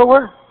almost word for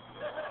word.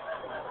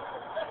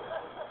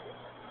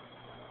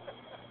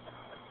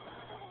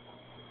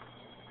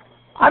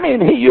 I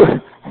mean, he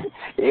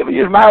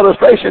used my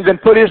illustrations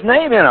and put his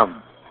name in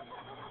them.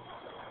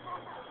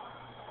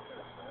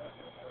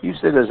 You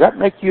say, does that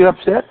make you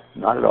upset?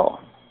 Not at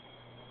all.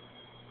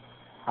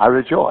 I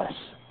rejoice.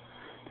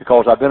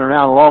 Because I've been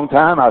around a long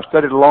time, I've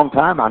studied a long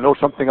time, I know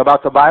something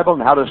about the Bible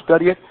and how to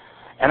study it,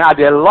 and I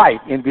delight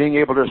in being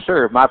able to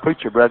serve my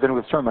preacher brethren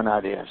with sermon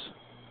ideas.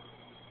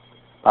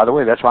 By the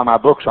way, that's why my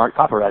books aren't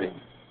copyrighted.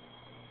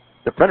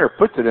 The printer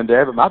puts it in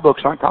there, but my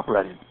books aren't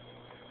copyrighted.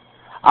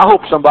 I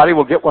hope somebody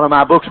will get one of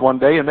my books one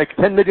day and make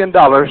 $10 million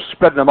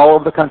spreading them all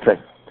over the country.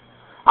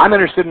 I'm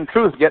interested in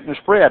truth getting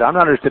spread. I'm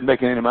not interested in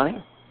making any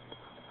money.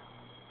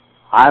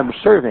 I'm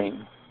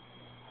serving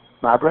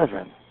my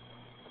brethren.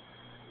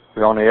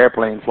 We're on the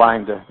airplane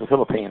flying to the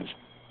Philippines.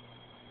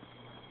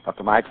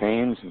 Dr. Mike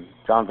Haynes and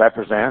John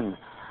Vapperzan and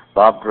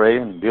Bob Gray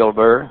and Bill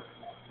Burr.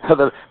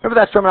 Remember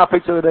that sermon I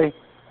preached the other day?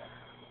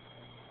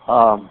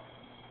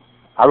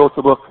 I wrote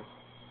the book.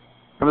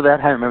 Remember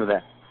that? I remember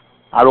that.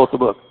 I wrote the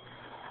book.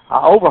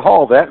 I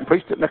overhauled that and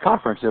preached it in the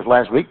conferences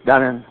last week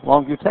down in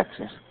Longview,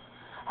 Texas.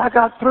 I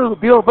got through.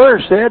 Bill Burr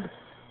said,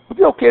 would it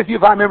be okay with you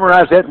if I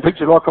memorize that and preach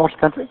it all across the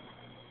country?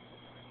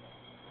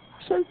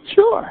 I said,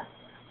 sure.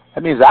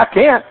 That means I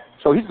can't.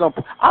 So he's going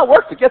to, I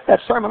worked to get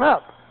that sermon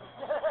up.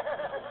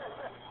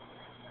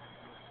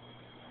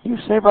 You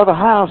say, Brother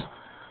Hiles,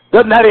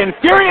 doesn't that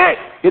infuriate?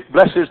 It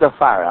blesses the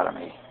fire out of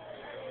me.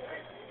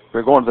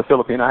 We're going to the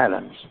Philippine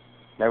Islands.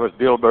 There was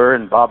Bill Burr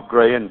and Bob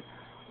Gray and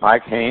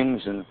Mike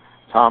Haynes and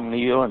Tom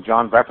Neal and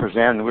John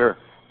Vapperzan. We're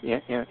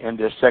in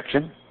this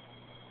section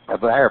of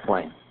the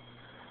airplane.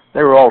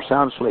 They were all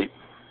sound asleep.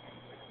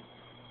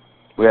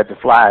 We had to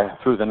fly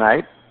through the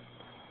night.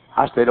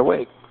 I stayed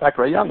awake. In fact,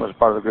 Ray Young was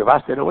part of the group. I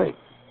stayed awake,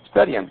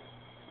 studying.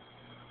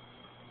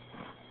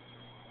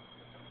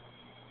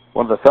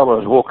 One of the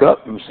fellows woke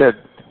up and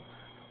said,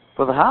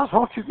 Brother Hiles, why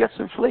don't you get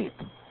some sleep?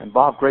 And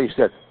Bob Gray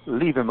said,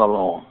 leave him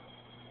alone.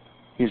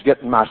 He's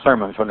getting my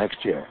sermons for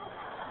next year.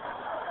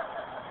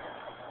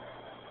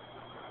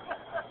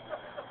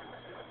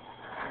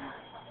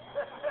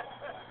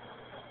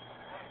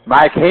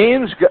 Mike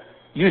Haynes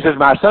uses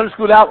my Sunday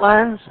school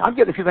outlines. I'm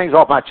getting a few things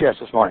off my chest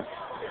this morning.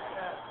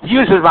 He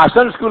uses my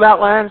Sunday school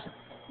outlines.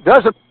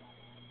 Doesn't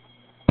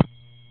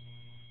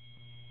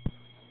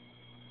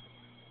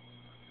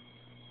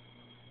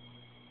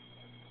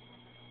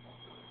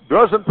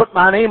put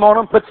my name on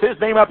them, puts his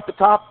name up at the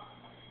top.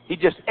 He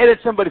just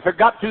edits them, but he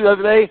forgot to the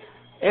other day,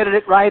 edit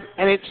it right,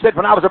 and it said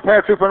when I was a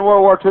paratrooper in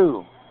World War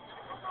II.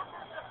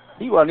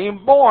 He wasn't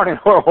even born in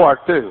World War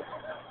II.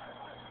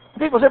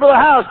 People say, Brother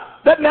Hiles,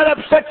 doesn't that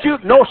upset you?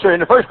 No, sir. In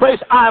the first place,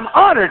 I'm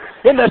honored.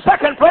 In the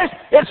second place,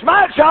 it's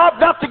my job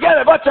not to get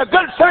a bunch of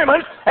good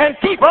sermons and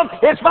keep them.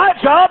 It's my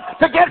job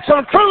to get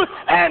some truth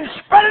and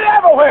spread it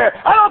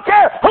everywhere. I don't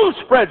care who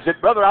spreads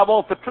it, brother. I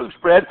want the truth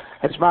spread.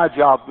 It's my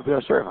job to be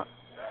a servant.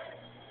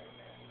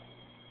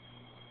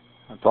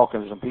 I'm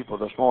talking to some people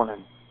this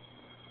morning.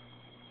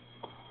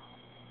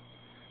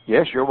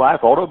 Yes, your wife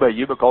ought to obey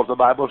you because the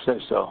Bible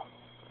says so.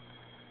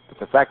 But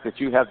the fact that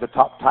you have the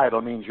top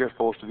title means you're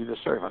supposed to be the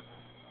servant.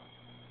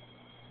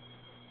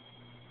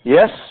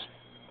 Yes,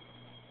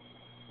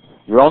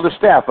 you're on the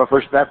staff of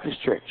First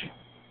Baptist Church.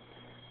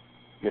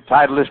 Your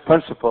title is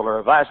principal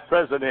or vice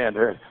president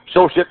or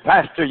associate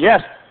pastor.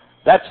 Yes,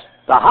 that's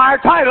the higher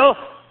title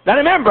than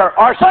a member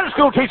or Sunday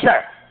school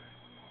teacher.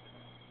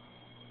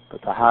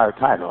 But the higher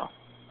title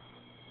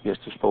is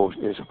supposed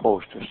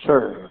to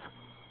serve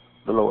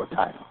the lower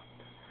title.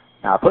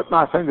 Now, I put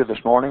my finger this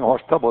morning on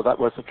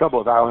what's the trouble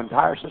with our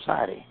entire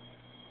society.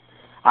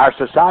 Our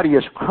society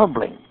is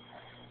crumbling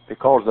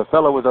because the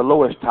fellow with the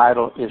lowest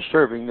title is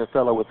serving the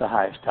fellow with the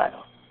highest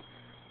title.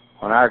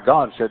 When our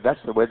God said that's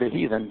the way the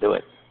heathen do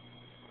it.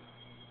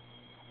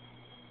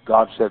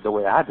 God said the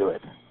way I do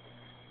it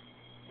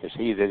is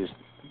he that is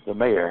the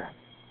mayor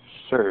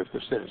serves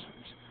the citizens.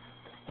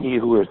 He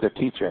who is the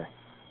teacher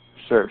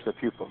serves the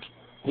pupils.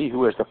 He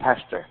who is the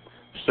pastor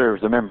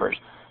serves the members.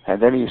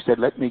 And then he said,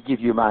 let me give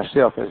you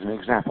myself as an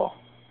example.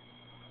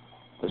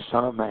 The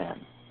Son of Man,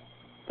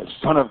 the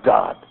Son of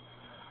God,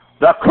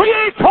 the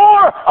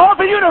Creator of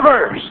the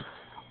universe.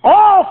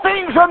 All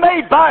things are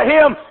made by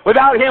Him.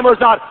 Without Him was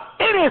not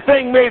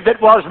anything made that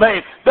was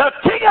made. The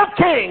King of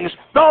Kings,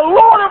 the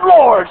Lord of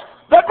Lords,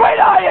 the great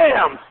I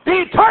Am,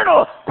 the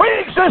eternal,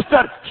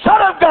 pre-existent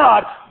Son of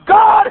God,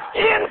 God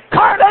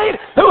incarnate,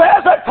 who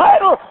has a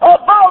title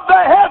above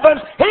the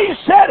heavens. He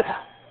said,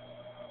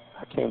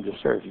 I came to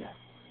serve you.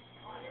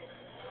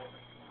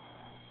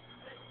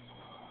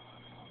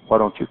 Why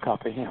don't you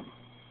copy him?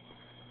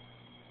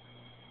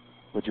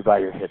 Would you bow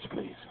your heads,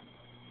 please?